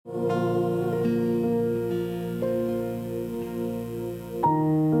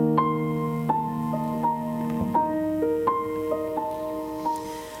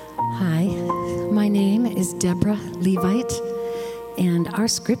invite. And our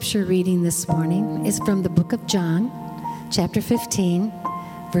scripture reading this morning is from the book of John, chapter 15,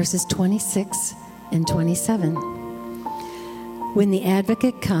 verses 26 and 27. When the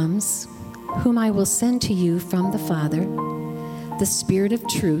advocate comes, whom I will send to you from the Father, the Spirit of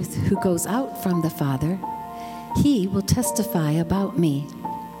truth who goes out from the Father, he will testify about me.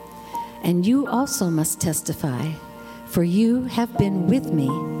 And you also must testify, for you have been with me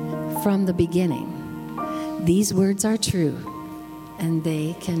from the beginning. These words are true, and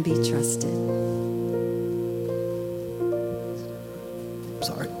they can be trusted.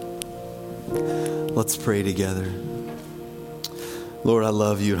 Sorry. Let's pray together. Lord, I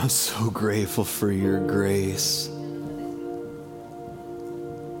love you, and I'm so grateful for your grace.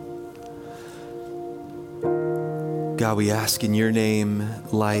 God, we ask in your name,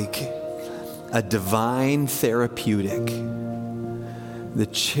 like a divine therapeutic, the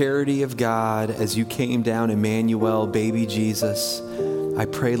charity of God as you came down, Emmanuel, baby Jesus. I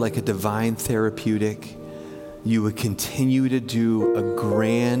pray like a divine therapeutic, you would continue to do a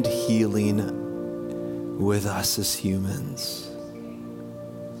grand healing with us as humans.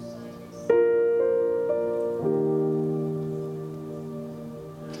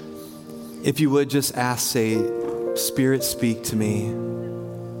 If you would just ask, say, Spirit, speak to me.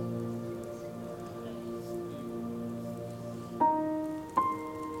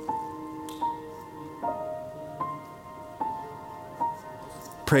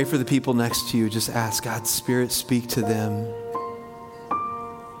 Pray for the people next to you. Just ask God's Spirit, speak to them.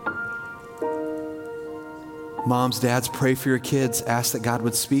 Moms, dads, pray for your kids. Ask that God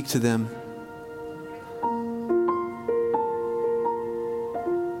would speak to them.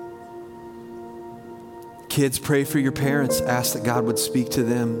 Kids, pray for your parents. Ask that God would speak to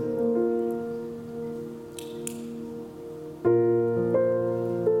them.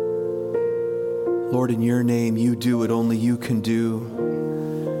 Lord, in your name, you do what only you can do.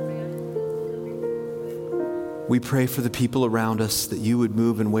 We pray for the people around us that you would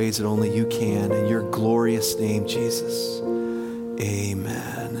move in ways that only you can. In your glorious name, Jesus.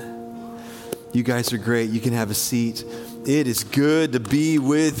 Amen. You guys are great. You can have a seat. It is good to be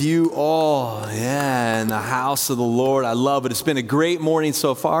with you all. Yeah, in the house of the Lord. I love it. It's been a great morning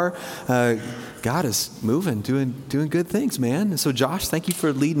so far. God is moving, doing good things, man. And so Josh, thank you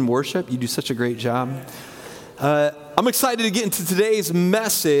for leading worship. You do such a great job. I'm excited to get into today's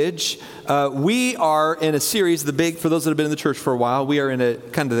message. We are in a series, for those that have been in the church for a while, we are in a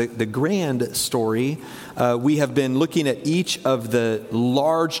kind of the grand story. We have been looking at each of the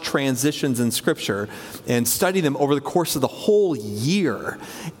large transitions in Scripture and studying them over the course of the whole year.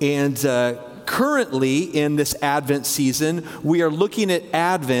 And currently in this Advent season, we are looking at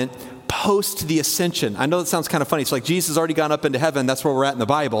Advent post the ascension. I know that sounds kind of funny. It's like Jesus has already gone up into heaven. That's where we're at in the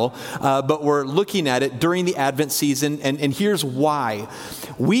Bible. But we're looking at it during the Advent season. And here's why.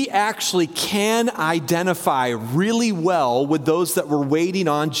 We actually can identify really well with those that were waiting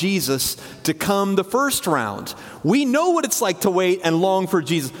on Jesus to come the first round. We know what it's like to wait and long for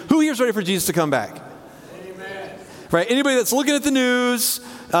Jesus. Who here is ready for Jesus to come back? Amen. Right? Anybody that's looking at the news,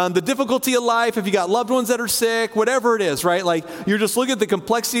 the difficulty of life, if you got loved ones that are sick, whatever it is, right? Like you're just looking at the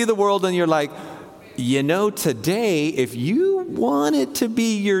complexity of the world and you're like, you know, today, if you want it to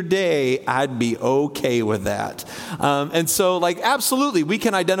be your day, I'd be okay with that. And so, like, absolutely, we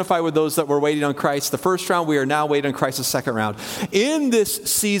can identify with those that were waiting on Christ the first round. We are now waiting on Christ the second round. In this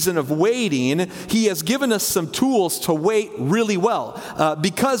season of waiting, he has given us some tools to wait really well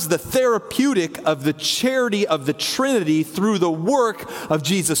because the therapeutic of the charity of the Trinity through the work of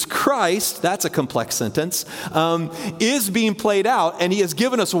Jesus Christ, that's a complex sentence, is being played out. And he has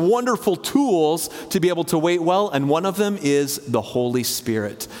given us wonderful tools to be able to wait well, and one of them is the Holy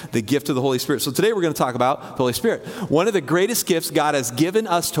Spirit, the gift of the Holy Spirit. So today we're going to talk about the Holy Spirit. One of the greatest gifts God has given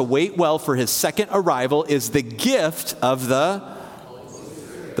us to wait well for his second arrival is the gift of the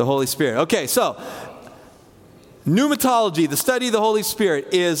Holy Spirit. Okay, so pneumatology, the study of the Holy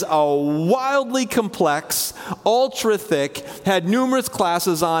Spirit, is a wildly complex, ultra thick, had numerous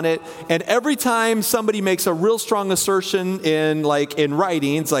classes on it, and every time somebody makes a real strong assertion in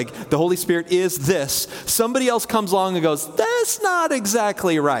writings, like the Holy Spirit is this, somebody else comes along and goes, that's not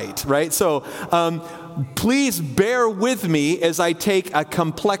exactly right? So please bear with me as I take a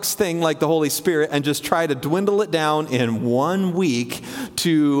complex thing like the Holy Spirit and just try to dwindle it down in 1 week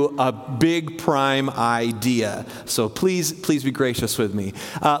to a big prime idea. So please be gracious with me.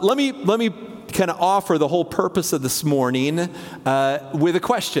 Let me kind of offer the whole purpose of this morning with a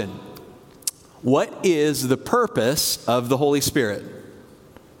question. What is the purpose of the Holy Spirit?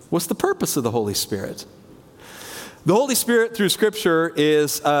 What's the purpose of the Holy Spirit? The Holy Spirit through Scripture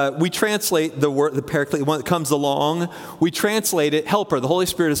is, we translate the word, the Paraclete, one that comes along, we translate it helper. The Holy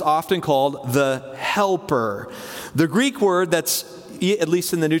Spirit is often called the helper. The Greek word that's, at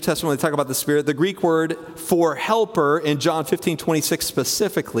least in the New Testament when they talk about the Spirit, the Greek word for helper in John 15:26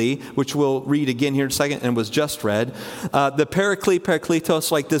 specifically, which we'll read again here in a second and was just read, the Paraclete, parakletos,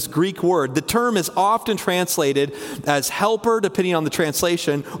 like this Greek word, the term is often translated as helper, depending on the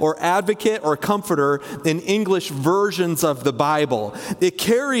translation, or advocate or comforter in English versions of the Bible. It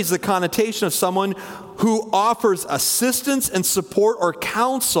carries the connotation of someone who offers assistance and support or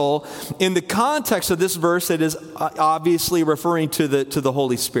counsel. In the context of this verse, it is obviously referring to the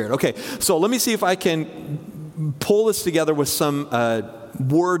Holy Spirit. Okay, so let me see if I can pull this together with some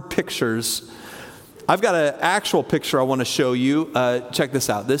word pictures. I've got an actual picture I want to show you. Check this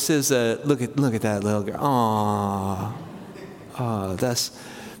out. This is look at that little girl. Aww, that's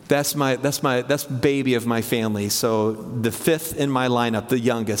baby of my family. So the fifth in my lineup, the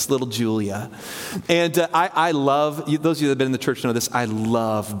youngest, little Julia. And I love, those of you that have been in the church know this, I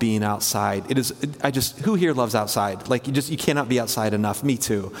love being outside. Who here loves outside? Like you cannot be outside enough. Me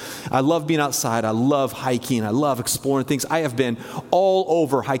too. I love being outside. I love hiking. I love exploring things. I have been all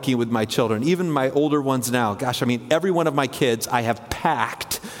over hiking with my children, even my older ones now. Gosh, I mean, every one of my kids I have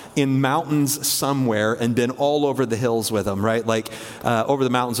packed in mountains somewhere and been all over the hills with them, right? Like over the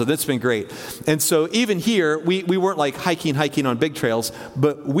mountains. So that's been great. And so even here, we weren't like hiking on big trails,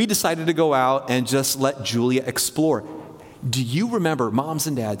 but we decided to go out and just let Julia explore. Do you remember, moms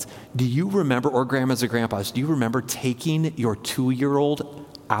and dads, or grandmas or grandpas, do you remember taking your 2-year-old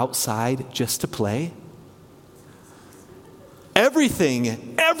outside just to play? Everything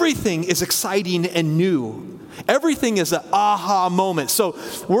is exciting and new. Everything is an aha moment. So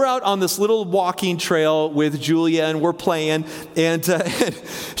we're out on this little walking trail with Julia and we're playing and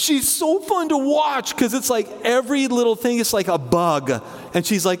she's so fun to watch because it's like every little thing is like a bug. And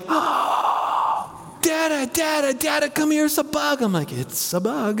she's like, oh, Dada, come here, it's a bug. I'm like, it's a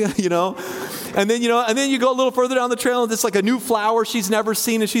bug, And then you go a little further down the trail and it's like a new flower she's never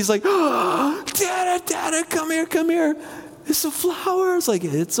seen. And she's like, oh, Dada, come here. It's a flower. It's like,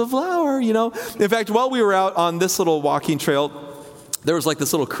 it's a flower, In fact, while we were out on this little walking trail, there was like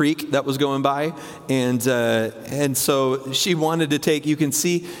this little creek that was going by, and so she wanted to take. You can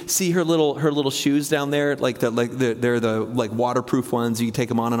see her little shoes down there, they're the waterproof ones. You can take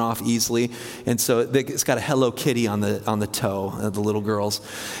them on and off easily, and so it's got a Hello Kitty on the toe of the little girls,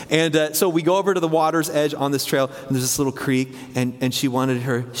 and so we go over to the water's edge on this trail, and there's this little creek, and she wanted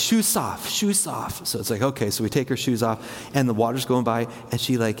her shoes off. So it's like, okay, so we take her shoes off, and the water's going by, and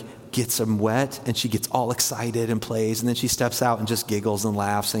she gets them wet and she gets all excited and plays, and then she steps out and just giggles and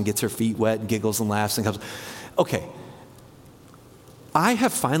laughs and gets her feet wet and giggles and laughs and comes. Okay, I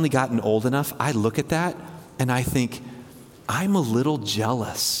have finally gotten old enough, I look at that and I think, I'm a little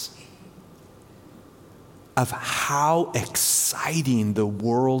jealous of how exciting the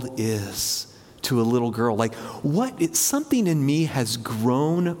world is to a little girl. Something in me has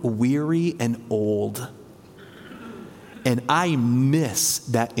grown weary and old. And I miss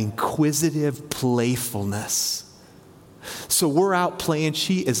that inquisitive playfulness. So we're out playing.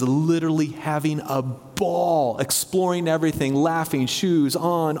 She is literally having a ball, exploring everything, laughing, shoes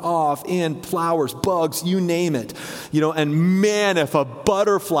on, off, in, flowers, bugs, you name it. And man, if a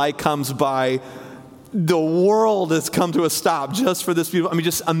butterfly comes by, the world has come to a stop just for this beautiful,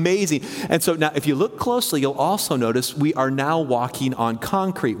 just amazing. And so now if you look closely, you'll also notice we are now walking on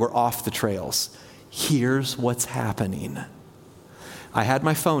concrete. We're off the trails. Here's what's happening. I had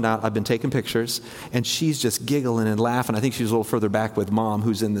my phone out. I've been taking pictures, and she's just giggling and laughing. I think she's a little further back with Mom,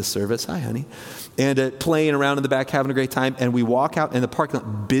 who's in this service. Hi, honey. And playing around in the back, having a great time. And we walk out in the parking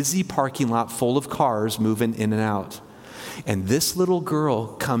lot, busy parking lot full of cars moving in and out. And this little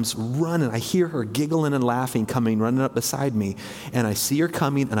girl comes running. I hear her giggling and laughing, running up beside me. And I see her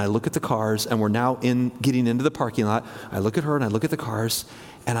coming, and I look at the cars, and we're now getting into the parking lot. I look at her, and I look at the cars,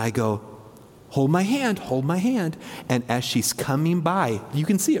 and I go, hold my hand. And as she's coming by, you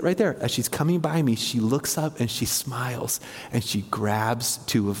can see it right there. As she's coming by me, she looks up and she smiles and she grabs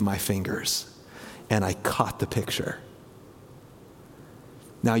 2 of my fingers. And I caught the picture.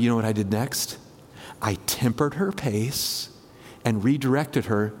 Now, you know what I did next? I tempered her pace and redirected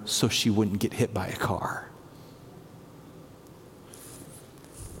her so she wouldn't get hit by a car.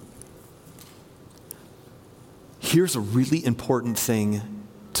 Here's a really important thing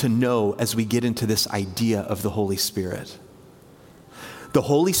to know as we get into this idea of the Holy Spirit. The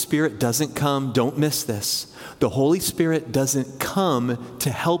Holy Spirit doesn't come, don't miss this. The Holy Spirit doesn't come to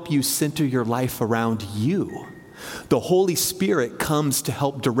help you center your life around you. The Holy Spirit comes to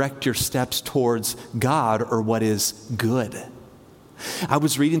help direct your steps towards God or what is good. I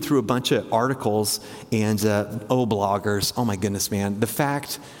was reading through a bunch of articles and, bloggers. Oh my goodness, man. The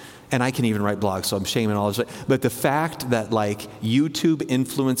fact, and I can even write blogs, so I'm shaming all this, but the fact that like YouTube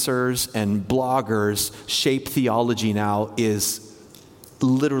influencers and bloggers shape theology now is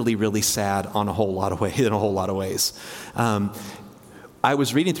literally really sad in a whole lot of ways. I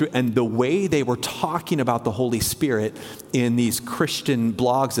was reading through, and the way they were talking about the Holy Spirit in these Christian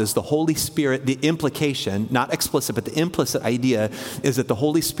blogs is the Holy Spirit, the implication, not explicit, but the implicit idea is that the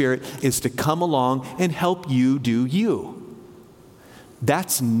Holy Spirit is to come along and help you do you.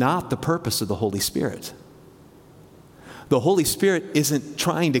 That's not the purpose of the Holy Spirit. The Holy Spirit isn't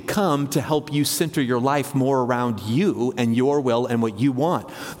trying to come to help you center your life more around you and your will and what you want.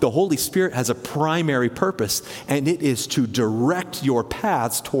 The Holy Spirit has a primary purpose, and it is to direct your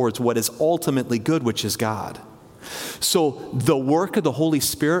paths towards what is ultimately good, which is God. So the work of the Holy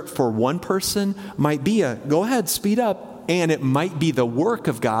Spirit for one person might be go ahead, speed up, and it might be the work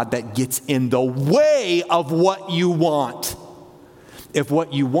of God that gets in the way of what you want, if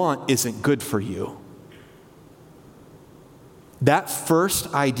what you want isn't good for you. That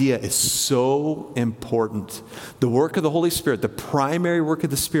first idea is so important. The work of the Holy Spirit, the primary work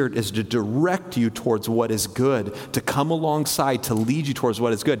of the Spirit is to direct you towards what is good, to come alongside, to lead you towards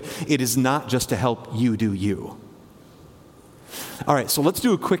what is good. It is not just to help you do you. All right, so let's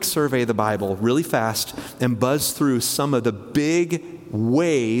do a quick survey of the Bible really fast and buzz through some of the big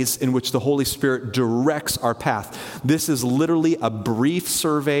ways in which the Holy Spirit directs our path. This is literally a brief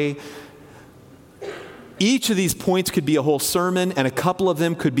survey. Each of these points could be a whole sermon, and a couple of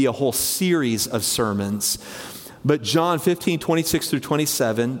them could be a whole series of sermons. But John 15, 26 through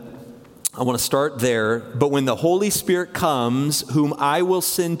 27, I want to start there. But when the Holy Spirit comes, whom I will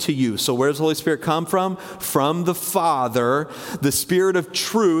send to you. So where does the Holy Spirit come from? From the Father. The Spirit of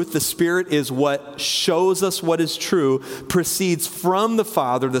truth, the Spirit is what shows us what is true, proceeds from the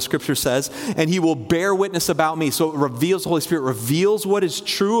Father, the Scripture says, and he will bear witness about me. So it reveals, the Holy Spirit reveals what is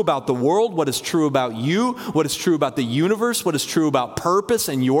true about the world, what is true about you, what is true about the universe, what is true about purpose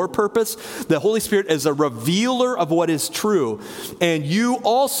and your purpose. The Holy Spirit is a revealer of what is true. And you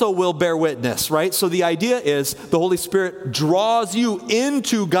also will bear witness, right? So the idea is the Holy Spirit draws you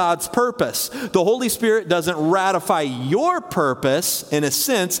into God's purpose. The Holy Spirit doesn't ratify your purpose in a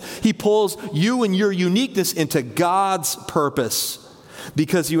sense. He pulls you and your uniqueness into God's purpose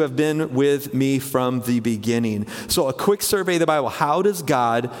because you have been with me from the beginning. So a quick survey of the Bible. How does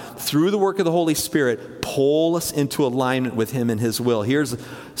God, through the work of the Holy Spirit, pull us into alignment with him and his will? Here's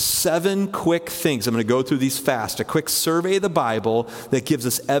 7 quick things. I'm going to go through these fast. A quick survey of the Bible that gives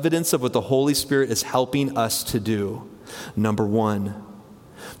us evidence of what the Holy Spirit is helping us to do. Number 1,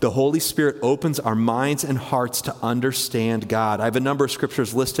 the Holy Spirit opens our minds and hearts to understand God. I have a number of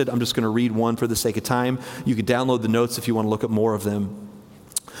scriptures listed. I'm just going to read one for the sake of time. You can download the notes if you want to look at more of them.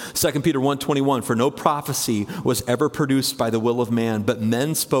 2 Peter 1:21, for no prophecy was ever produced by the will of man, but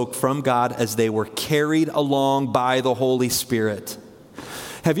men spoke from God as they were carried along by the Holy Spirit.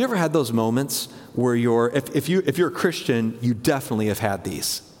 Have you ever had those moments where if you're a Christian, you definitely have had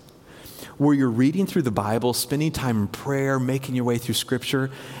these, where you're reading through the Bible, spending time in prayer, making your way through Scripture,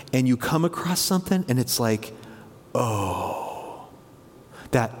 and you come across something and it's like, oh,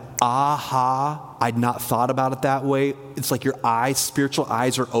 that aha, I'd not thought about it that way. It's like your spiritual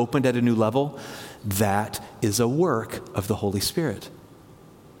eyes are opened at a new level. That is a work of the Holy Spirit.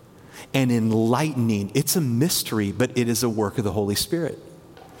 And enlightening, it's a mystery, but it is a work of the Holy Spirit.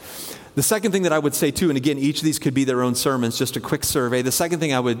 The second thing that I would say too, and again, each of these could be their own sermons, just a quick survey. The second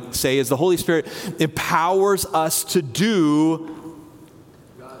thing I would say is the Holy Spirit empowers us to do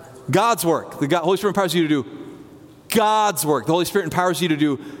God's work. The Holy Spirit empowers you to do God's work. The Holy Spirit empowers you to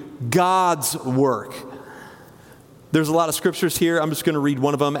do God's work. There's a lot of scriptures here. I'm just going to read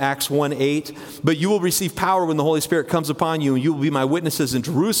one of them, Acts 1:8. But you will receive power when the Holy Spirit comes upon you, and you will be my witnesses in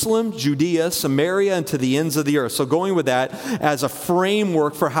Jerusalem, Judea, Samaria, and to the ends of the earth. So going with that as a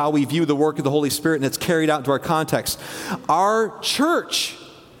framework for how we view the work of the Holy Spirit, and it's carried out into our context. Our church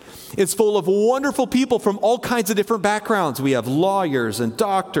is full of wonderful people from all kinds of different backgrounds. We have lawyers and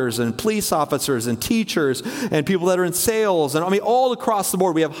doctors and police officers and teachers and people that are in sales. And all across the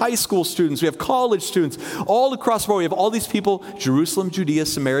board. We have high school students. We have college students. All across the board. We have all these people, Jerusalem, Judea,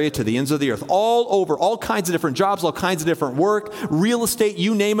 Samaria, to the ends of the earth. All over. All kinds of different jobs, all kinds of different work, real estate,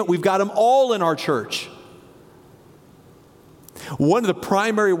 you name it. We've got them all in our church. One of the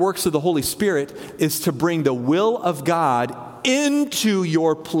primary works of the Holy Spirit is to bring the will of God into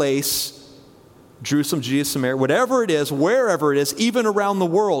your place Jerusalem, Judea, Samaria, whatever it is, wherever it is, even around the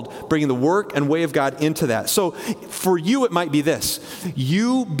world, bringing the work and way of God into that. So for you, it might be this.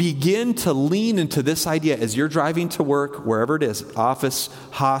 You begin to lean into this idea as you're driving to work, wherever it is, office,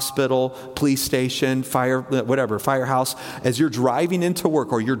 hospital, police station, firehouse, as you're driving into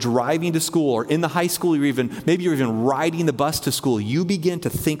work or you're driving to school or in the high school, maybe you're even riding the bus to school, you begin to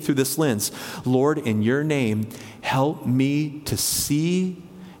think through this lens. Lord, in your name, help me to see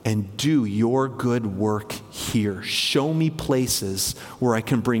and do your good work here. Show me places where I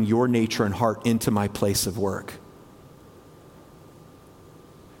can bring your nature and heart into my place of work.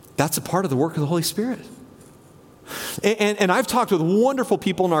 That's a part of the work of the Holy Spirit. And I've talked with wonderful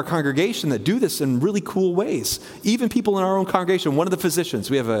people in our congregation that do this in really cool ways. Even people in our own congregation. One of the physicians,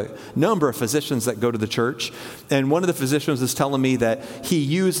 we have a number of physicians that go to the church, and one of the physicians is telling me that he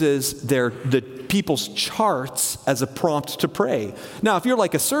uses the people's charts as a prompt to pray. Now, if you're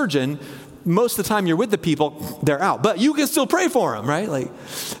like a surgeon, most of the time you're with the people, they're out. But you can still pray for them, right?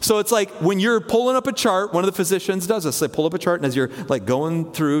 So it's like when you're pulling up a chart, one of the physicians does this. They pull up a chart, and as you're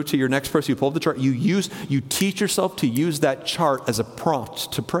going through to your next person, you pull up the chart, you teach yourself to use that chart as a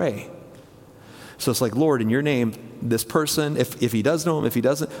prompt to pray. So it's like, Lord, in your name, this person, if he does know him, if he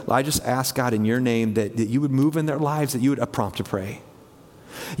doesn't, I just ask God in your name that you would move in their lives, that you would prompt to pray.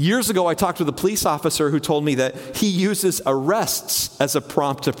 Years ago, I talked with a police officer who told me that he uses arrests as a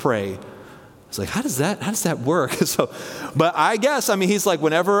prompt to pray. It's like, how does that work? But I guess, he's like,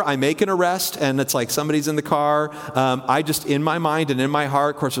 whenever I make an arrest and it's like somebody's in the car, I just, in my mind and in my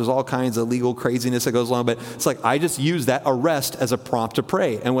heart, of course, there's all kinds of legal craziness that goes along, but it's like, I just use that arrest as a prompt to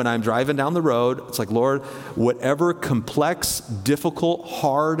pray. And when I'm driving down the road, it's like, Lord, whatever complex, difficult,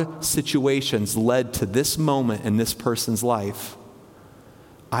 hard situations led to this moment in this person's life,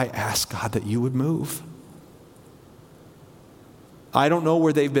 I ask God that you would move. I don't know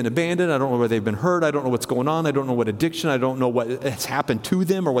where they've been abandoned. I don't know where they've been hurt. I don't know what's going on. I don't know what addiction. I don't know what has happened to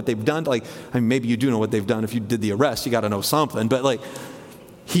them or what they've done. Maybe you do know what they've done. If you did the arrest, you got to know something. But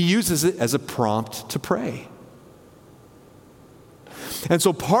he uses it as a prompt to pray. And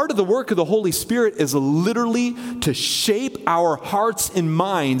so part of the work of the Holy Spirit is literally to shape our hearts and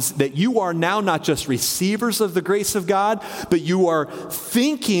minds that you are now not just receivers of the grace of God, but you are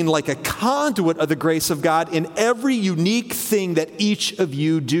thinking like a conduit of the grace of God in every unique thing that each of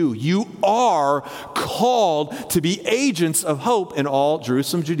you do. You are called to be agents of hope in all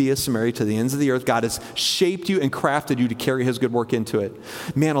Jerusalem, Judea, Samaria, to the ends of the earth. God has shaped you and crafted you to carry his good work into it.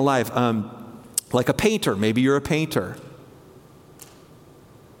 Man alive, like a painter, maybe you're a painter.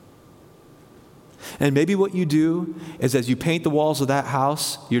 And maybe what you do is as you paint the walls of that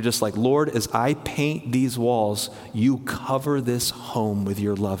house, you're just like, Lord, as I paint these walls, you cover this home with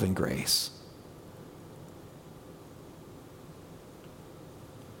your love and grace.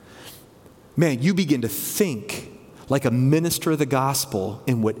 Man, you begin to think like a minister of the gospel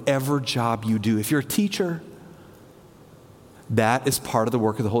in whatever job you do. If you're a teacher, that is part of the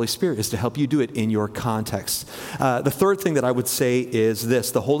work of the Holy Spirit, is to help you do it in your context. The third thing that I would say is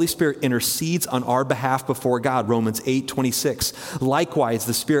this: the Holy Spirit intercedes on our behalf before God, Romans 8:26. Likewise,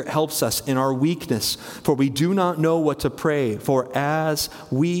 the Spirit helps us in our weakness, for we do not know what to pray for as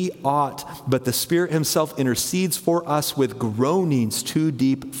we ought, but the Spirit himself intercedes for us with groanings too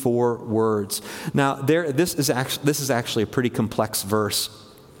deep for words. Now, this is actually a pretty complex verse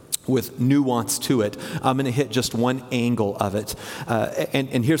with nuance to it. I'm going to hit just one angle of it.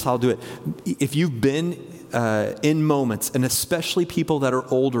 And here's how I'll do it. If you've been in moments, and especially people that are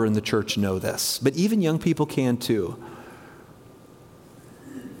older in the church know this, but even young people can too,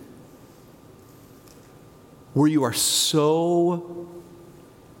 where you are so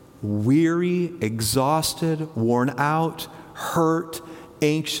weary, exhausted, worn out, hurt,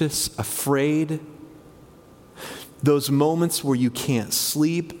 anxious, afraid. Those moments where you can't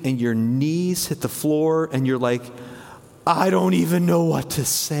sleep and your knees hit the floor and you're like, I don't even know what to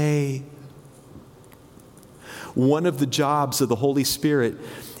say. One of the jobs of the Holy Spirit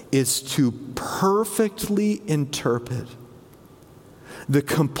is to perfectly interpret the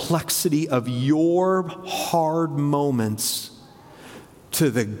complexity of your hard moments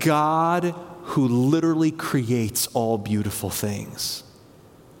to the God who literally creates all beautiful things.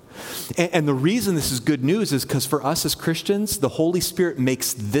 And the reason this is good news is because for us as Christians, the Holy Spirit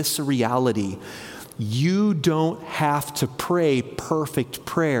makes this a reality. You don't have to pray perfect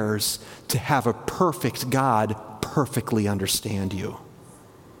prayers to have a perfect God perfectly understand you.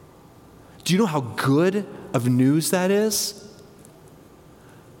 Do you know how good of news that is?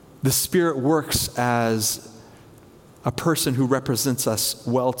 The Spirit works as a person who represents us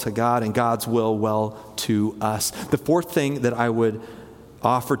well to God and God's will well to us. The fourth thing that I would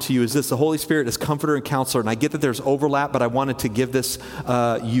offer to you is this: the Holy Spirit is comforter and counselor. And I get that there's overlap, but I wanted to give this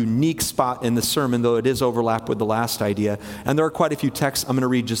unique spot in the sermon, though it is overlap with the last idea. And there are quite a few texts. I'm going to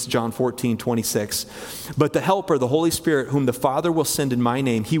read just John 14:26. But the Helper, the Holy Spirit, whom the Father will send in my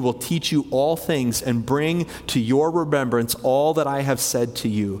name, he will teach you all things and bring to your remembrance all that I have said to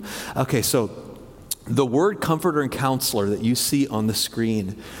you. Okay, so the word comforter and counselor that you see on the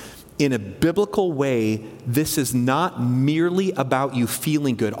screen, in a biblical way, this is not merely about you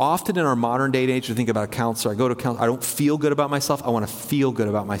feeling good. Often in our modern day and age, we think about a counselor. I go to a counselor, I don't feel good about myself. I want to feel good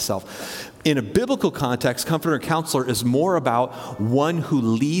about myself. In a biblical context, comforter and counselor is more about one who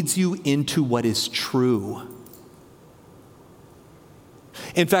leads you into what is true.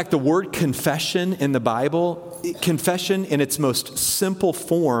 In fact, the word confession in the Bible, confession in its most simple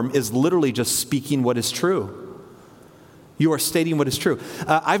form is literally just speaking what is true. You are stating what is true.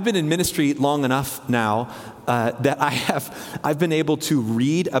 I've been in ministry long enough now that I've been able to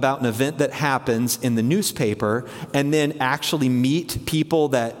read about an event that happens in the newspaper and then actually meet people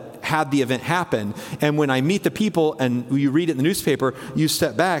that had the event happen. And when I meet the people and you read it in the newspaper, you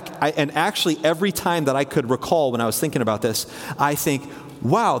step back. And actually every time that I could recall when I was thinking about this, I think,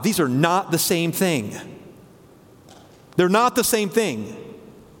 wow, these are not the same thing. They're not the same thing.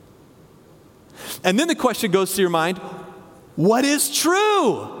 And then the question goes through your mind, what is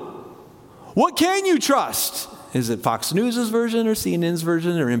true? What can you trust? Is it Fox News' version or CNN's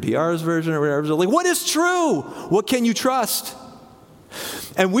version or NPR's version or whatever? Like, what is true? What can you trust?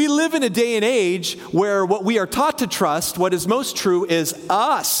 And we live in a day and age where what we are taught to trust, what is most true, is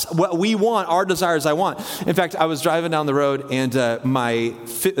us, what we want, our desires I want. In fact, I was driving down the road and my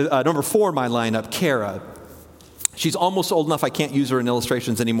number 4 in my lineup, Kara, she's almost old enough I can't use her in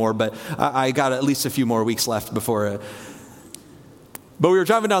illustrations anymore, but I got at least a few more weeks left before. But we were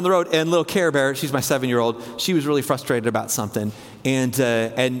driving down the road, and little Care Bear, she's my 7-year-old, she was really frustrated about something. And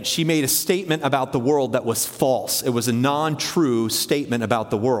she made a statement about the world that was false. It was a non-true statement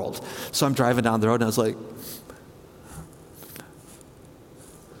about the world. So I'm driving down the road, and I was like,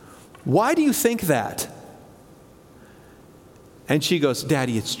 why do you think that? And she goes,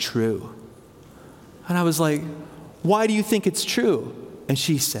 Daddy, it's true. And I was like, why do you think it's true? And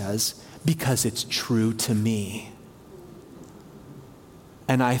she says, because it's true to me.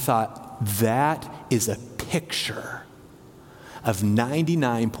 And I thought, that is a picture of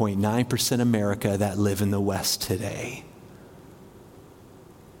 99.9% America that live in the West today.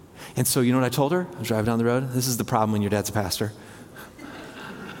 And so you know what I told her? I was driving down the road. This is the problem when your dad's a pastor.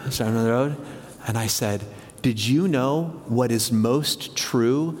 I was driving down the road, and I said, did you know what is most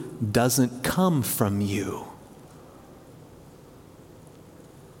true doesn't come from you?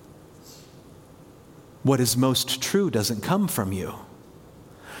 What is most true doesn't come from you.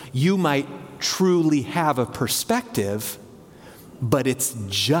 You might truly have a perspective, but it's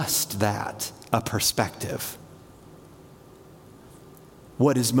just that, a perspective.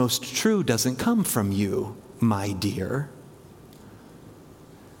 What is most true doesn't come from you, my dear.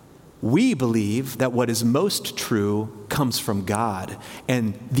 We believe that what is most true comes from God.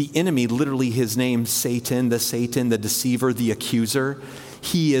 And the enemy, literally his name, Satan, the deceiver, the accuser,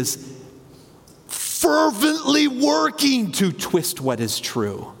 he is fervently working to twist what is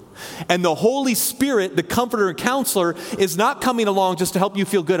true. And the Holy Spirit, the comforter and counselor, is not coming along just to help you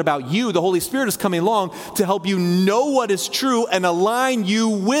feel good about you. The Holy Spirit is coming along to help you know what is true and align you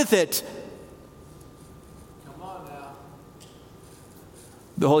with it. Come on now.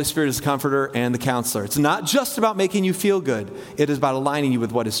 The Holy Spirit is the comforter and the counselor. It's not just about making you feel good. It is about aligning you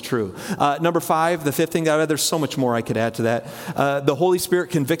with what is true. Number 5, the 5th thing that I read, there's so much more I could add to that. The Holy Spirit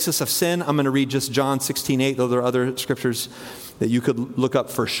convicts us of sin. I'm going to read just John 16:8, though there are other scriptures that you could look up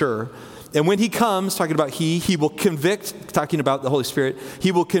for sure. And when he comes, talking about he will convict, talking about the Holy Spirit,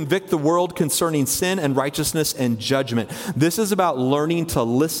 he will convict the world concerning sin and righteousness and judgment. This is about learning to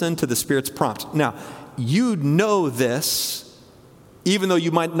listen to the Spirit's prompt. Now, you know this, even though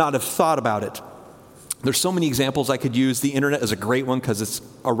you might not have thought about it. There's so many examples I could use. The internet is a great one because it's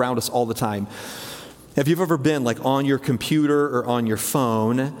around us all the time. Have you ever been like on your computer or on your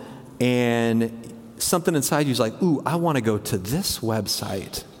phone and something inside you is like, ooh, I want to go to this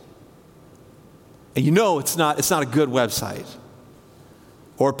website. And you know it's not a good website.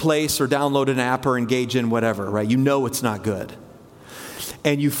 Or place or download an app or engage in whatever, right? You know it's not good.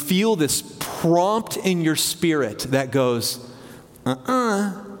 And you feel this prompt in your spirit that goes,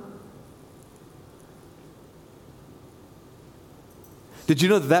 Did you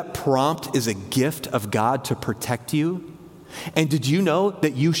know that prompt is a gift of God to protect you? And did you know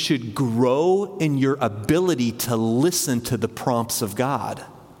that you should grow in your ability to listen to the prompts of God?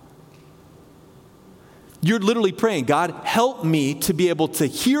 You're literally praying, God, help me to be able to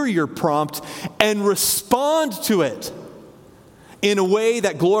hear your prompt and respond to it in a way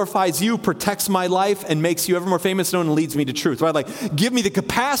that glorifies you, protects my life, and makes you ever more famous, known, and leads me to truth, right? Like, give me the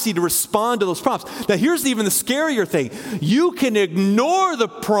capacity to respond to those prompts. Now, here's even the scarier thing. You can ignore the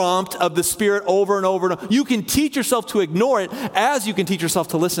prompt of the Spirit over and over and over. You can teach yourself to ignore it as you can teach yourself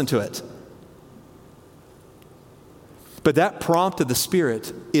to listen to it. But that prompt of the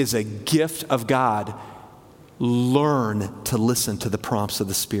Spirit is a gift of God. Learn to listen to the prompts of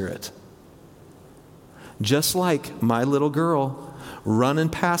the Spirit. Just like my little girl running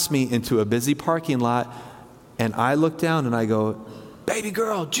past me into a busy parking lot, and I look down and I go, baby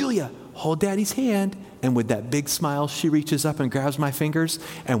girl, Julia, hold daddy's hand. And with that big smile, she reaches up and grabs my fingers.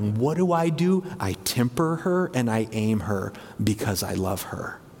 And what do? I temper her and I aim her because I love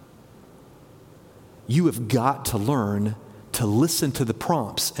her. You have got to learn to listen to the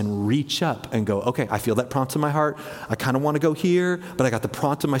prompts and reach up and go, okay, I feel that prompt in my heart. I kind of want to go here, but I got the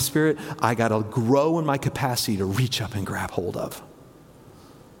prompt in my spirit. I got to grow in my capacity to reach up and grab hold of.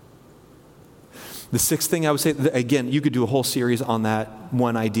 The sixth thing I would say, again, you could do a whole series on that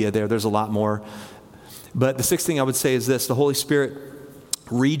one idea there. There's a lot more. But the sixth thing I would say is this: the Holy Spirit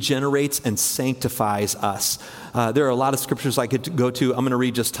regenerates and sanctifies us. There are a lot of scriptures I could go to. I'm going to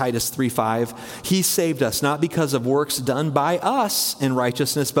read just Titus 3:5. He saved us not because of works done by us in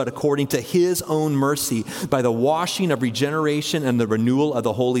righteousness, but according to his own mercy, by the washing of regeneration and the renewal of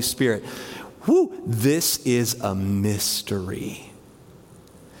the Holy Spirit. Whew, this is a mystery.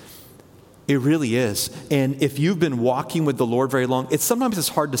 It really is. And if you've been walking with the Lord very long, sometimes it's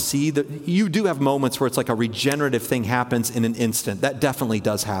hard to see that you do have moments where it's like a regenerative thing happens in an instant. That definitely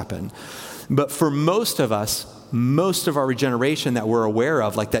does happen. But for most of us, most of our regeneration that we're aware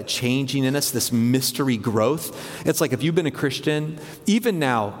of, like that changing in us, this mystery growth, it's like if you've been a Christian, even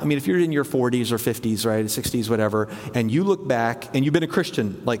now, I mean, if you're in your 40s or 50s, right, 60s, whatever, and you look back, and you've been a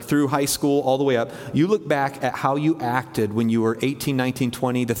Christian, like through high school all the way up, you look back at how you acted when you were 18, 19,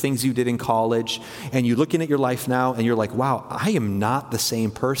 20, the things you did in college, and you're looking at your life now, and you're like, wow, I am not the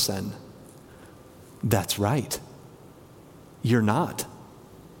same person. That's right. You're not.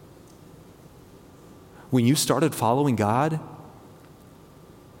 When you started following God,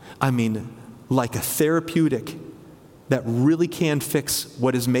 I mean, like a therapeutic that really can fix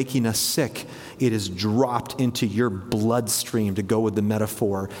what is making us sick, it is dropped into your bloodstream, to go with the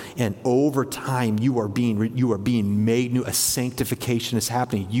metaphor. And over time, you are being made new. A sanctification is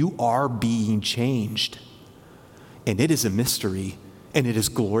happening. You are being changed. And it is a mystery, and it is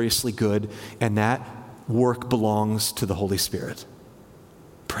gloriously good. And that work belongs to the Holy Spirit.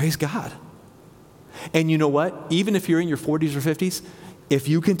 Praise God. And you know what? Even if you're in your 40s or 50s, if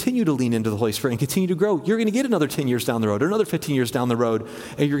you continue to lean into the Holy Spirit and continue to grow, you're going to get another 10 years down the road or another 15 years down the road,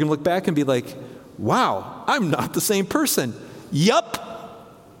 and you're going to look back and be like, wow, I'm not the same person. Yup.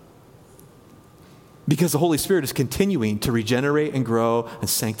 Because the Holy Spirit is continuing to regenerate and grow and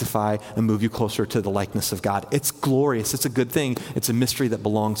sanctify and move you closer to the likeness of God. It's glorious. It's a good thing. It's a mystery that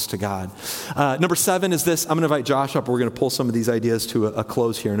belongs to God. Number 7 is this. I'm going to invite Josh up. We're going to pull some of these ideas to a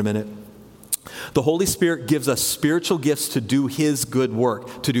close here in a minute. The Holy Spirit gives us spiritual gifts to do his good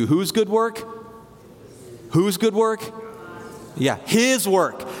work. To do whose good work? Whose good work? Yeah, his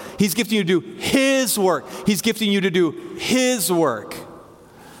work. He's gifting you to do his work. He's gifting you to do his work.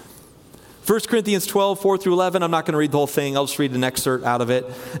 1 Corinthians 12, 4 through 11, I'm not going to read the whole thing. I'll just read an excerpt out of it.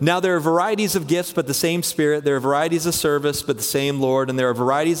 Now there are varieties of gifts, but the same Spirit. There are varieties of service, but the same Lord. And there are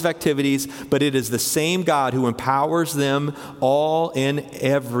varieties of activities, but it is the same God who empowers them all in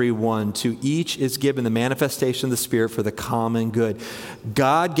everyone. To each is given the manifestation of the Spirit for the common good.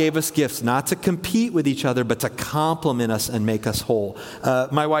 God gave us gifts not to compete with each other, but to complement us and make us whole.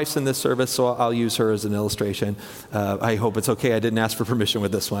 My wife's in this service, so I'll use her as an illustration. I hope it's okay. I didn't ask for permission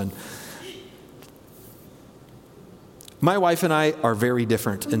with this one. My wife and I are very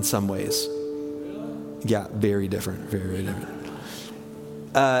different in some ways. Yeah, very different, very, very different.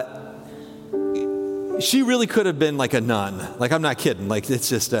 She really could have been like a nun. Like, I'm not kidding. Like, it's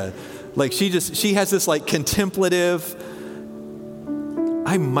just she has this like contemplative.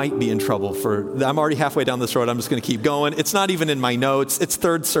 I might be in trouble I'm already halfway down this road. I'm just going to keep going. It's not even in my notes. It's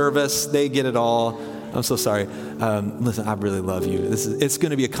third service. They get it all. I'm so sorry. Listen, I really love you. It's going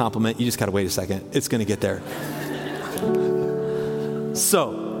to be a compliment. You just got to wait a second. It's going to get there.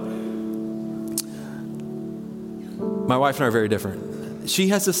 So, my wife and I are very different. she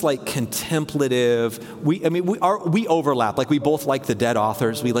has this like contemplative, we overlap. Like we both like the dead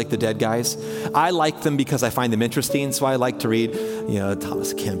authors. We like the dead guys. I like them because I find them interesting. So I like to read,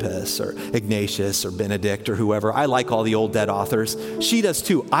 Thomas Kempis or Ignatius or Benedict or whoever. I like all the old dead authors. She does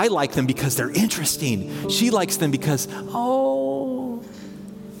too. I like them because they're interesting. She likes them because,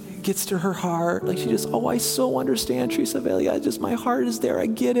 it gets to her heart. Like she just, I so understand Teresa Vela. My heart is there. I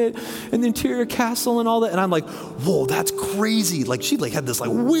get it. And the Interior Castle and all that. And I'm like, whoa, that's crazy. Like she had this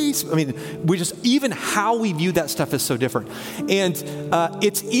even how we view that stuff is so different. And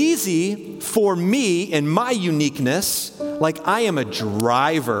it's easy for me in my uniqueness. Like I am a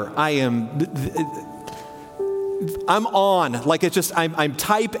driver. I'm on. Like it's just, I'm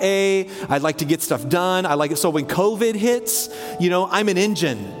type A. I like to get stuff done. I like it. So when COVID hits, I'm an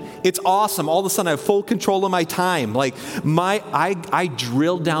engine. It's awesome. All of a sudden I have full control of my time. Like I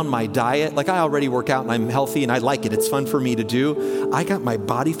drilled down my diet. Like I already work out and I'm healthy and I like it. It's fun for me to do. I got my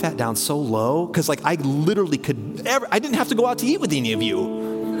body fat down so low because like I literally I didn't have to go out to eat with any of you.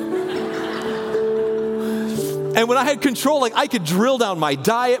 And when I had control, like I could drill down my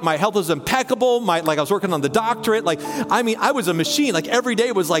diet. My health was impeccable. I was working on the doctorate. I was a machine. Like every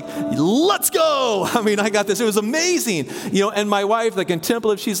day was like, let's go. I got this. It was amazing. And my wife, the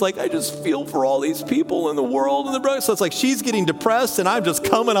contemplative, she's like, I just feel for all these people in the world and the brother. So it's like she's getting depressed and I'm just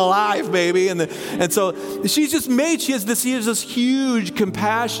coming alive, baby. And so she's just she has this huge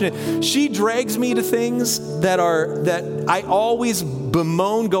compassion. She drags me to things that I always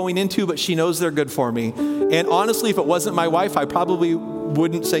bemoan going into, but she knows they're good for me. And honestly, if it wasn't my wife, I probably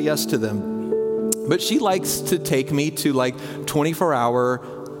wouldn't say yes to them. But she likes to take me to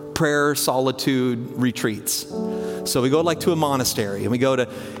 24-hour prayer solitude retreats. So we go to a monastery and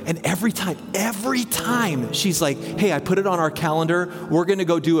and every time she's like, hey, I put it on our calendar. We're going to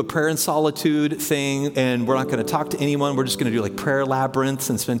go do a prayer and solitude thing and we're not going to talk to anyone. We're just going to do prayer labyrinths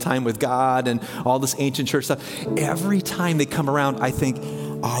and spend time with God and all this ancient church stuff. Every time they come around, I think,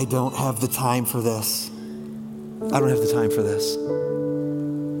 I don't have the time for this. I don't have the time for this.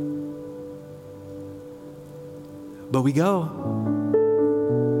 But we go.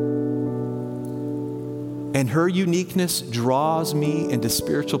 And her uniqueness draws me into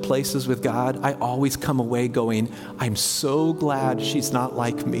spiritual places with God. I always come away going, I'm so glad she's not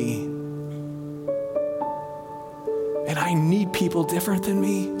like me. And I need people different than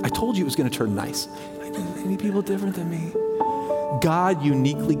me. I told you it was going to turn nice. I need people different than me. God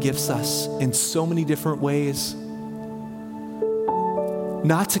uniquely gifts us in so many different ways.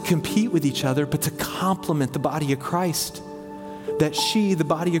 Not to compete with each other, but to complement the body of Christ. That she, the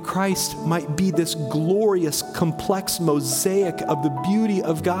body of Christ, might be this glorious, complex mosaic of the beauty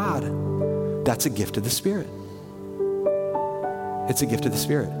of God. That's a gift of the Spirit. It's a gift of the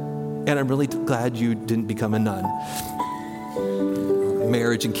Spirit. And I'm really glad you didn't become a nun.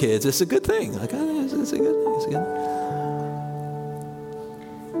 Marriage and kids, it's a good thing. It's a good thing. It's a good thing.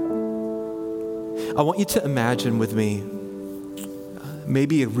 I want you to imagine with me,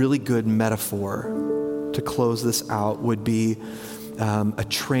 maybe a really good metaphor to close this out would be a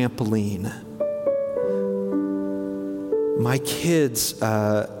trampoline. My kids,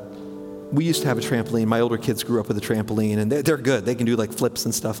 we used to have a trampoline. My older kids grew up with a trampoline, and they're good. They can do flips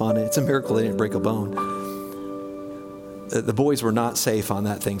and stuff on it. It's a miracle they didn't break a bone. The boys were not safe on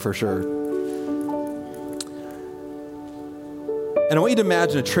that thing for sure. And I want you to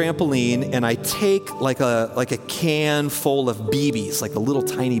imagine a trampoline, and I take a can full of BBs, the little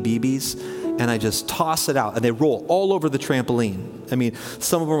tiny BBs, and I just toss it out, and they roll all over the trampoline.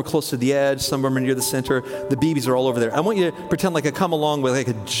 Some of them are close to the edge, some of them are near the center. The BBs are all over there. I want you to pretend I come along with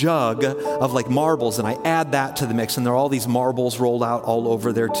a jug of marbles, and I add that to the mix, and there are all these marbles rolled out all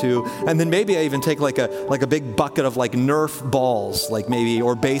over there too. And then maybe I even take a big bucket of Nerf balls,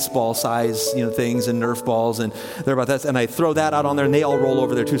 or baseball size things and Nerf balls, and they're about that. And I throw that out on there, and they all roll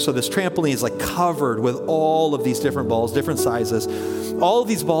over there too. So this trampoline is covered with all of these different balls, different sizes. All of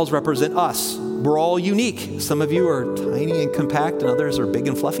these balls represent us. We're all unique. Some of you are tiny and compact, and others are big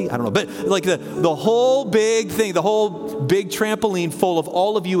and fluffy. I don't know. But the whole big thing, the whole big trampoline full of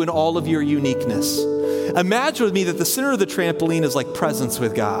all of you and all of your uniqueness. Imagine with me that the center of the trampoline is presence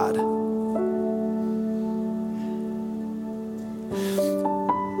with God.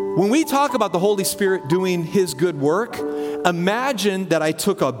 When we talk about the Holy Spirit doing His good work, imagine that I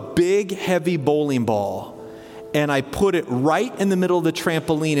took a big, heavy bowling ball and I put it right in the middle of the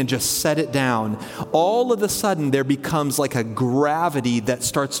trampoline and just set it down. All of a sudden, there becomes a gravity that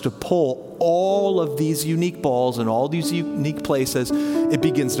starts to pull all of these unique balls and all these unique places. It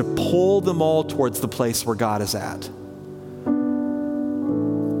begins to pull them all towards the place where God is at.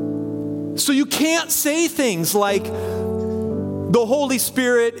 So you can't say things like, the Holy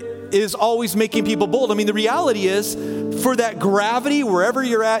Spirit is always making people bold. I mean, the reality is, for that gravity, wherever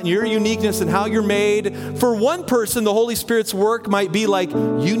you're at and your uniqueness and how you're made, for one person, the Holy Spirit's work might be like,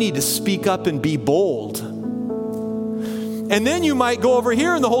 you need to speak up and be bold. And then you might go over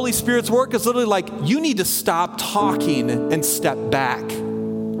here and the Holy Spirit's work is literally like, you need to stop talking and step back.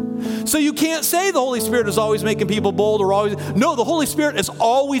 So you can't say the Holy Spirit is always making people bold or always, no, the Holy Spirit is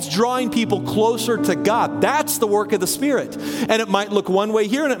always drawing people closer to God. That's the work of the Spirit. And it might look one way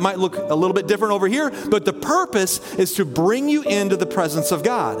here and it might look a little bit different over here, but the purpose is to bring you into the presence of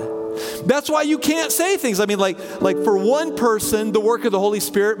God. That's why you can't say things. I mean, like for one person, the work of the Holy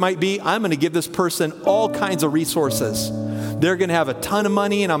Spirit might be, I'm going to give this person all kinds of resources. They're going to have a ton of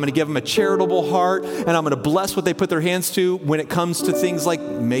money and I'm going to give them a charitable heart and I'm going to bless what they put their hands to when it comes to things like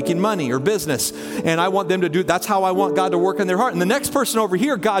making money or business. And I want them to do, that's how I want God to work in their heart. And the next person over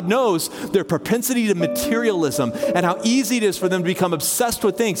here, God knows their propensity to materialism and how easy it is for them to become obsessed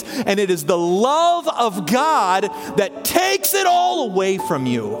with things. And it is the love of God that takes it all away from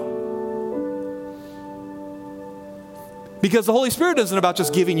you. Because the Holy Spirit isn't about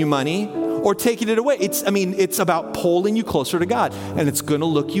just giving you money or taking it away. It's about pulling you closer to God. And it's going to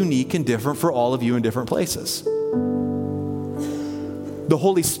look unique and different for all of you in different places. The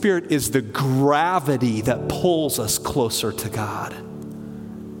Holy Spirit is the gravity that pulls us closer to God.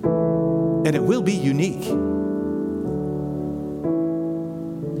 And it will be unique.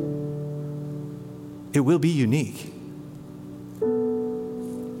 It will be unique.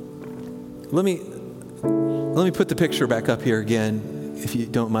 Let me put the picture back up here again, if you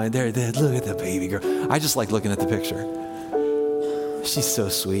don't mind. There, look at the baby girl. I just like looking at the picture. She's so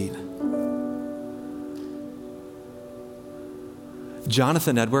sweet.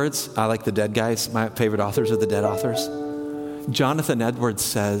 Jonathan Edwards, I like the dead guys. My favorite authors are the dead authors. Jonathan Edwards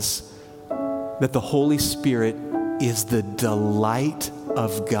says that the Holy Spirit is the delight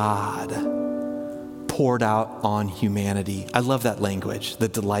of God poured out on humanity. I love that language, the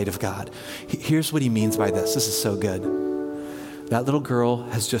delight of God. Here's what he means by this. This is so good. That little girl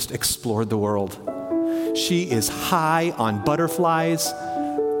has just explored the world. She is high on butterflies,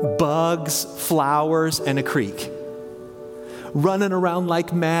 bugs, flowers, and a creek. Running around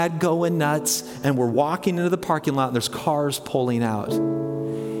like mad, going nuts, and we're walking into the parking lot and there's cars pulling out.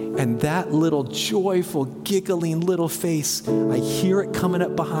 And that little joyful, giggling little face, I hear it coming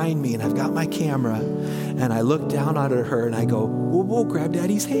up behind me and I've got my camera and I look down at her and I go, whoa, grab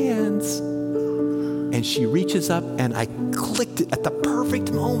Daddy's hands. And she reaches up and I clicked it at the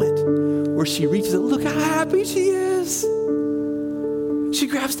perfect moment where she reaches up. Look how happy she is. She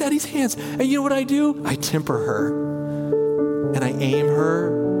grabs Daddy's hands. And you know what I do? I temper her and I aim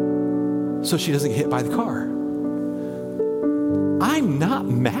her so she doesn't get hit by the car. I'm not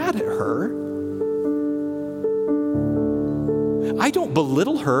mad at her. I don't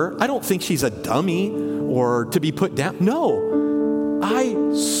belittle her. I don't think she's a dummy or to be put down. No, I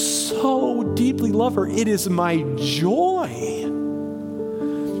so deeply love her. It is my joy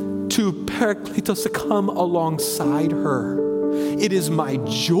to parakletos, to come alongside her. It is my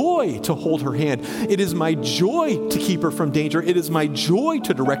joy to hold her hand. It is my joy to keep her from danger. It is my joy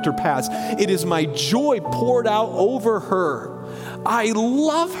to direct her paths. It is my joy poured out over her. I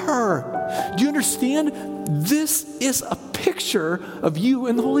love her. Do you understand? This is a picture of you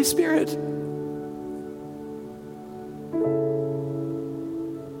and the Holy Spirit.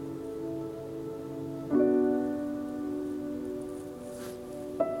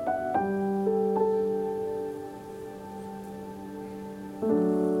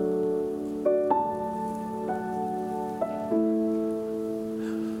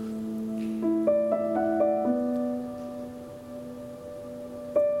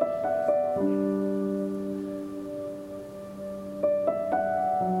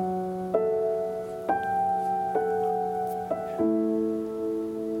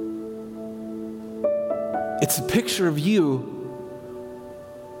 It's a picture of you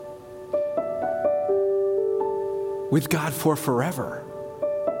with God for forever.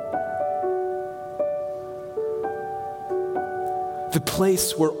 The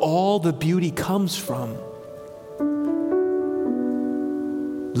place where all the beauty comes from.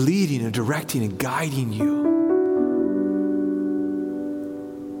 Leading and directing and guiding you.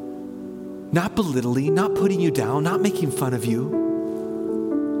 Not belittling, not putting you down, not making fun of you.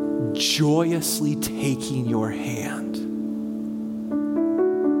 Joyously taking your hand.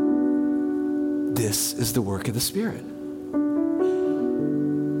 This is the work of the Spirit.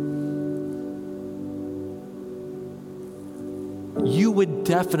 You would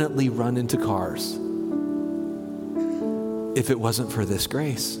definitely run into cars if it wasn't for this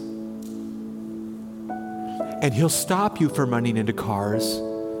grace. And he'll stop you from running into cars,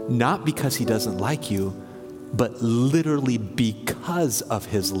 not because he doesn't like you, but literally because of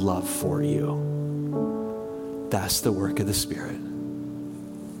his love for you. That's the work of the Spirit.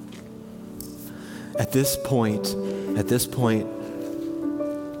 At this point,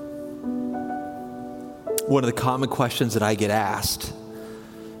 one of the common questions that I get asked,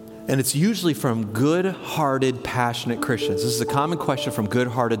 and it's usually from good-hearted, passionate Christians. This is a common question from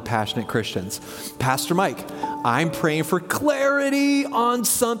good-hearted, passionate Christians. Pastor Mike, I'm praying for clarity on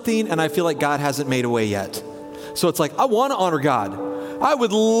something, and I feel like God hasn't made a way yet. So it's like, I want to honor God. I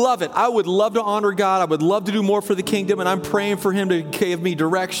would love it. I would love to honor God. I would love to do more for the kingdom, and I'm praying for him to give me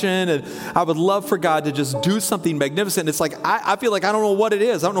direction, and I would love for God to just do something magnificent. It's like, I feel like I don't know what it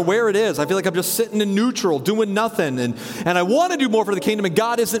is. I don't know where it is. I feel like I'm just sitting in neutral, doing nothing, and I want to do more for the kingdom, and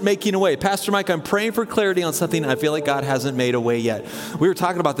God isn't making a way. Pastor Mike, I'm praying for clarity on something, and I feel like God hasn't made a way yet. We were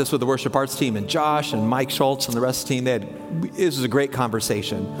talking about this with the worship arts team, and Josh and Mike Schultz and the rest of the team, this was a great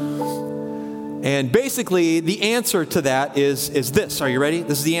conversation. And basically, the answer to that is this. Are you ready?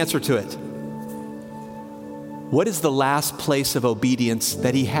 This is the answer to it. What is the last place of obedience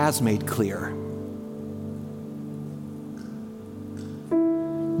that he has made clear?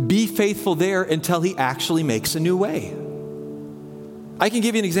 Be faithful there until he actually makes a new way. I can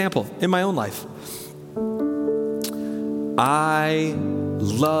give you an example in my own life. I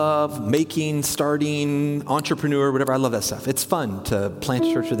love making, starting, entrepreneur, whatever. I love that stuff. It's fun to plant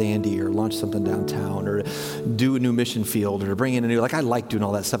a church with Andy or launch something downtown or do a new mission field or bring in a new, I like doing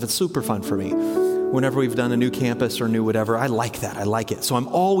all that stuff. It's super fun for me. Whenever we've done a new campus or new whatever, I like that. I like it. So I'm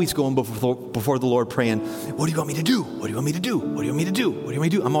always going before the Lord praying, what do you want me to do? What do you want me to do? What do you want me to do? What do you want me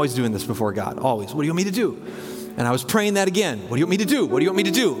to do? I'm always doing this before God, always. What do you want me to do? And I was praying that again. What do you want me to do? What do you want me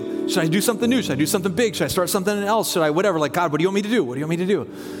to do? Should I do something new? Should I do something big? Should I start something else? Should I whatever? Like, God, what do you want me to do? What do you want me to do?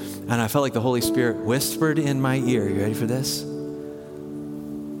 And I felt like the Holy Spirit whispered in my ear, you ready for this?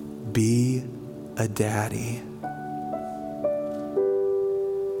 Be a daddy.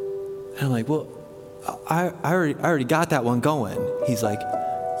 And I'm like, well, I already got that one going. He's like,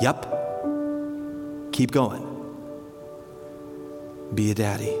 yep. Keep going. Be a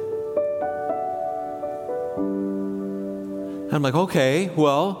daddy. And I'm like, okay,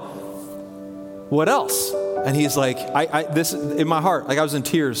 well, what else? And he's like, this in my heart, like I was in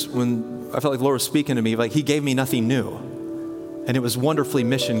tears when I felt like the Lord was speaking to me, like he gave me nothing new. And it was wonderfully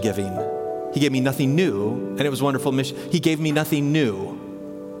mission giving. He gave me nothing new, and it was wonderful mission. He gave me nothing new,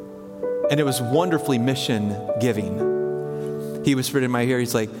 and it was wonderfully mission giving. He whispered in my ear,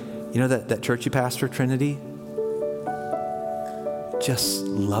 he's like, you know that church you pastor, Trinity? Just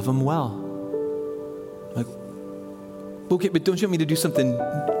love them well. I'm like, okay, but don't you want me to do something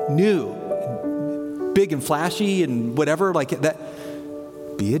new, big and flashy and whatever like that?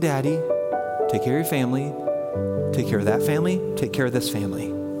 Be a daddy, take care of your family, take care of that family, take care of this family.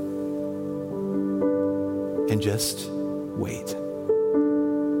 And just wait.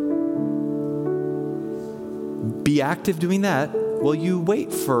 Be active doing that while you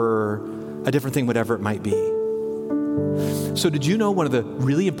wait for a different thing, whatever it might be. So did you know one of the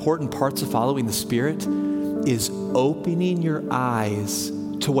really important parts of following the Spirit is opening your eyes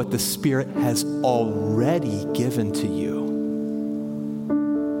to what the Spirit has already given to you?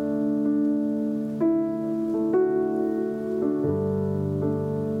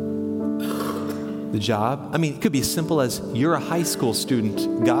 The job, it could be as simple as you're a high school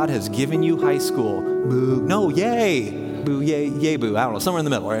student. God has given you high school. Boo, no, yay. Boo, yay, boo. I don't know, somewhere in the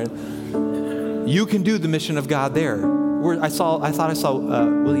middle, right? You can do the mission of God there. I thought I saw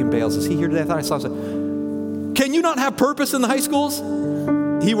William Bales. Is he here today? I thought I saw him. Can you not have purpose in the high schools?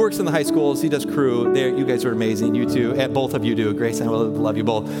 He works in the high schools. He does crew. There, you guys are amazing. You two, and both of you do. Grace and I love you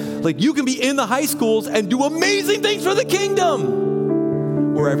both. Like, you can be in the high schools and do amazing things for the kingdom.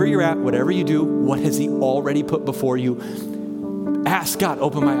 Wherever you're at, whatever you do, what has he already put before you? Ask God,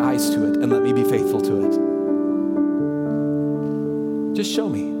 open my eyes to it and let me be faithful to it. Just show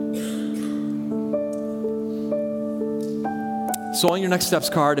me. So on your Next Steps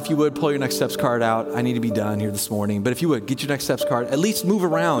card, if you would, pull your Next Steps card out. I need to be done here this morning. But if you would, get your Next Steps card. At least move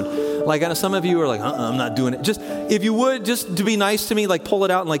around. Like, I know some of you are like, I'm not doing it. Just, if you would, just to be nice to me, like pull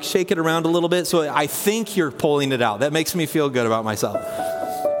it out and like shake it around a little bit so I think you're pulling it out. That makes me feel good about myself.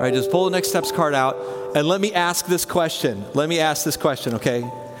 All right, just pull the Next Steps card out and let me ask this question. Okay?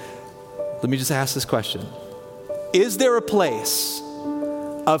 Let me just ask this question. Is there a place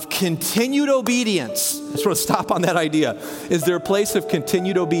of continued obedience? I just want to stop on that idea. Is there a place of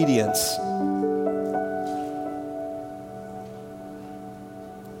continued obedience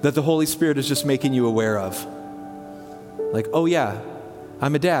that the Holy Spirit is just making you aware of? Like, oh yeah,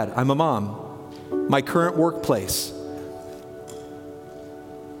 I'm a dad, I'm a mom. my current workplace,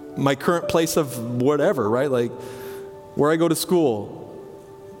 my current place of whatever, right? Like where I go to school,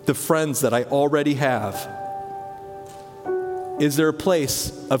 the friends that I already have. Is there a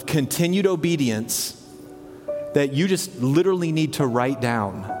place of continued obedience that you just literally need to write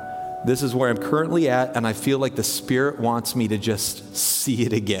down? This is where I'm currently at, and I feel like the Spirit wants me to just see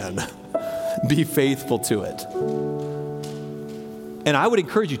it again. Be faithful to it. And I would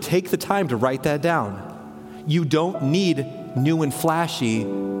encourage you, take the time to write that down. You don't need new and flashy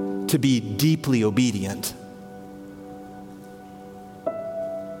to be deeply obedient.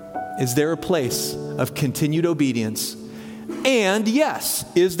 Is there a place of continued obedience? And yes,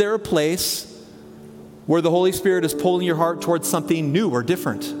 is there a place where the Holy Spirit is pulling your heart towards something new or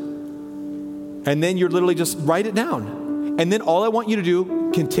different? And then you're literally just write it down. And then all I want you to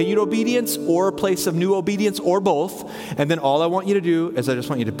do, continued obedience or a place of new obedience or both. And then all I want you to do is I just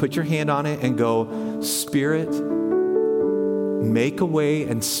want you to put your hand on it and go, Spirit, make a way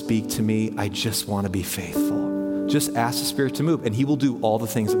and speak to me. I just want to be faithful. Just ask the Spirit to move, and He will do all the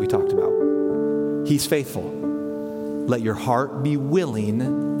things that we talked about. He's faithful. Let your heart be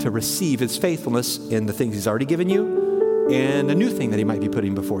willing to receive His faithfulness in the things He's already given you and a new thing that He might be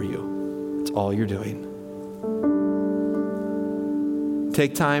putting before you. It's all you're doing.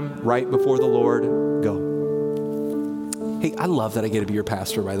 Take time right before the Lord. Go. Hey, I love that I get to be your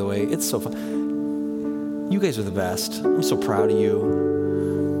pastor, by the way. It's so fun. You guys are the best. I'm so proud of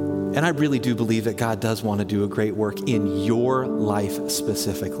you. And I really do believe that God does want to do a great work in your life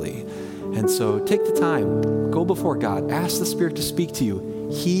specifically. And so take the time, go before God, ask the Spirit to speak to you.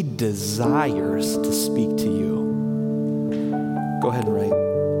 He desires to speak to you. Go ahead and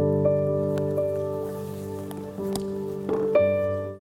write.